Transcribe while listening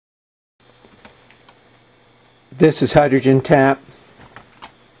This is hydrogen tap.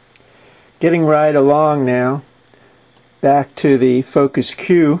 Getting right along now. Back to the focus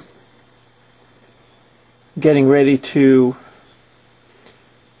Q. Getting ready to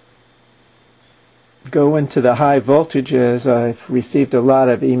go into the high voltages. I've received a lot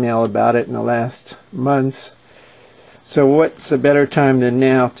of email about it in the last months. So what's a better time than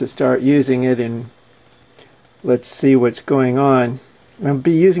now to start using it, and let's see what's going on. I'll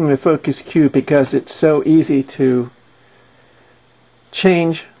be using the focus Q because it's so easy to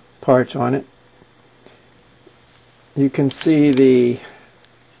change parts on it. You can see the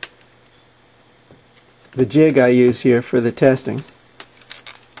jig I use here for the testing,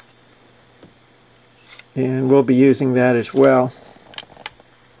 and we'll be using that as well.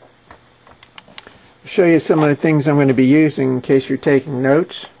 I'll show you some of the things I'm going to be using in case you're taking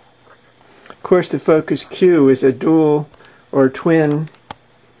notes. Of course, the focus Q is a dual or twin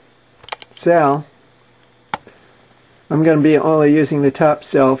cell. I'm going to be only using the top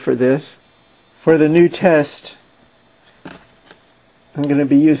cell for this. For the new test, I'm going to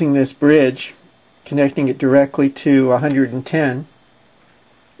be using this bridge, connecting it directly to 110.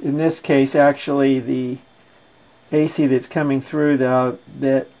 In this case, actually, the AC that's coming through, though,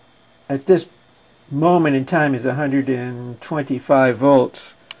 that at this moment in time is 125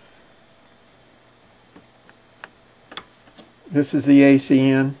 volts. This is the AC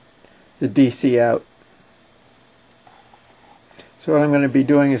in, the DC out. So what I'm going to be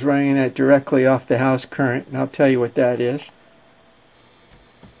doing is running that directly off the house current, and I'll tell you what that is.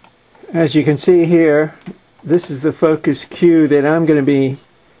 As you can see here, this is the focus Q that I'm going to be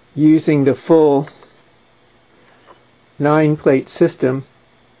using the full 9-plate system.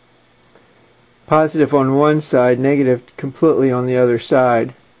 Positive on one side, negative completely on the other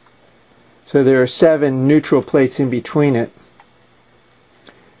side. So there are 7 neutral plates in between it.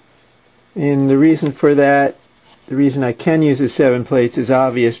 And the reason for that, the reason I can use the 7 plates is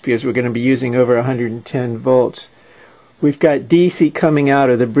obvious, because we're going to be using over 110 volts. We've got DC coming out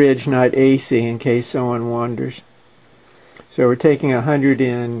of the bridge, not AC, in case someone wonders. So we're taking over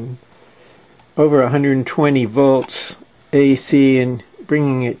 120 volts AC and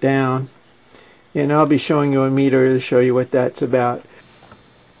bringing it down. And I'll be showing you a meter to show you what that's about.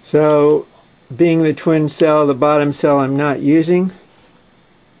 So, being the twin cell, the bottom cell I'm not using.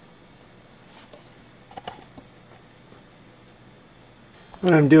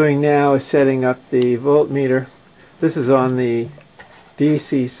 What I'm doing now is setting up the voltmeter. This is on the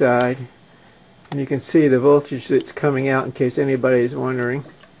DC side, and you can see the voltage that's coming out in case anybody is wondering.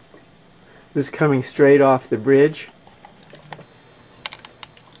 This is coming straight off the bridge.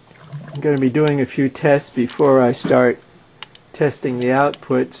 I'm going to be doing a few tests before I start testing the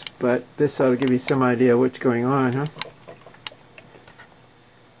outputs, but this ought to give you some idea what's going on, huh?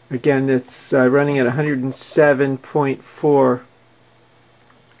 Again, it's running at 107.4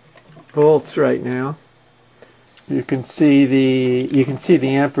 volts right now. You can see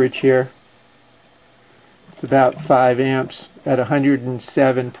the amperage here. It's about 5 amps at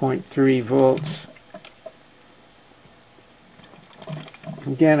 107.3 volts.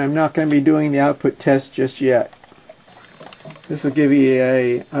 Again, I'm not going to be doing the output test just yet. This will give you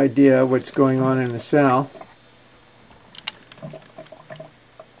an idea of what's going on in the cell.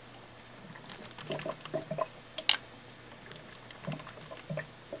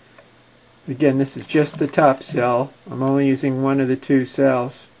 Again, this is just the top cell. I'm only using one of the 2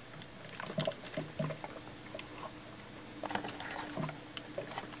 cells.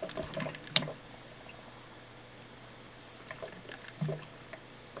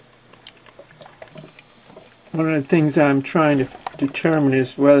 One of the things I'm trying to determine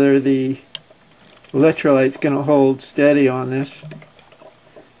is whether the electrolyte's going to hold steady on this.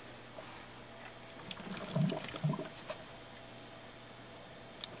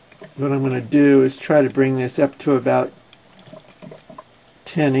 What I'm going to do is try to bring this up to about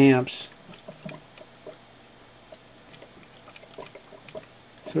 10 amps.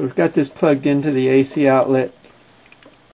 So we've got this plugged into the AC outlet.